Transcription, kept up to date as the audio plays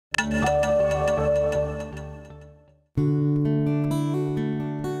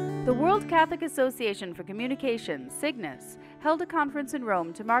The World Catholic Association for Communication, Signis, held a conference in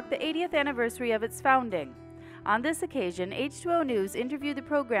Rome to mark the 80th anniversary of its founding. On this occasion, H2O News interviewed the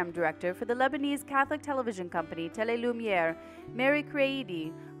program director for the Lebanese Catholic television company Tele Lumiere, Mary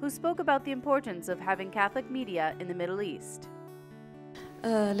Kreidy, who spoke about the importance of having Catholic media in the Middle East.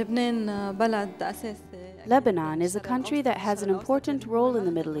 Lebanon is a country that has an important role in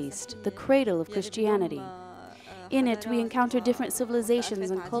the Middle East, the cradle of Christianity. In it, we encounter different civilizations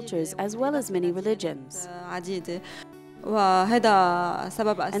and cultures, as well as many religions. And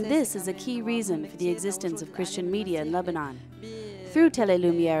this is a key reason for the existence of Christian media in Lebanon. Through Tele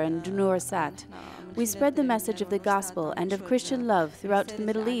Lumiere and Noursat, we spread the message of the gospel and of Christian love throughout the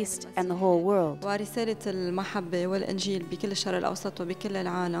Middle East and the whole world. We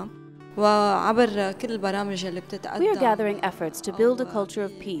are gathering efforts to build a culture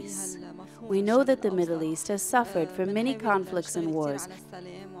of peace. We know that the Middle East has suffered from many conflicts and wars.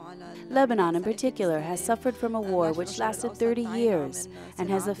 Lebanon in particular has suffered from a war which lasted 30 years and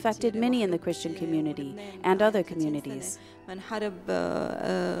has affected many in the Christian community and other communities.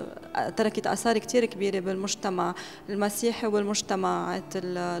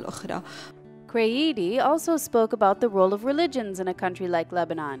 Kreidy also spoke about the role of religions in a country like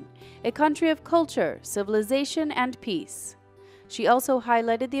Lebanon, a country of culture, civilization, and peace. She also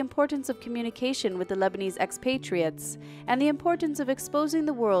highlighted the importance of communication with the Lebanese expatriates and the importance of exposing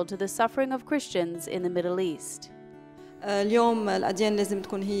the world to the suffering of Christians in the Middle East.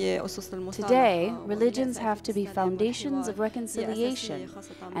 Today, religions have to be foundations of reconciliation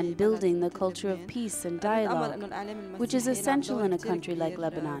and building the culture of peace and dialogue, which is essential in a country like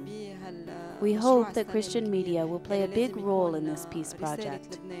Lebanon. We hope that Christian media will play a big role in this peace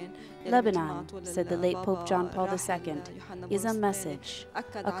project. Lebanon, said the late Pope John Paul II, is a message,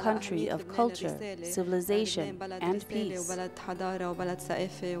 a country of culture, civilization, and peace.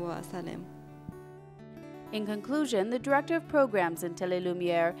 In conclusion, the director of programs in Tele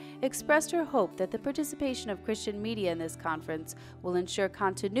Lumiere expressed her hope that the participation of Christian media in this conference will ensure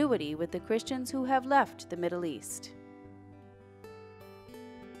continuity with the Christians who have left the Middle East.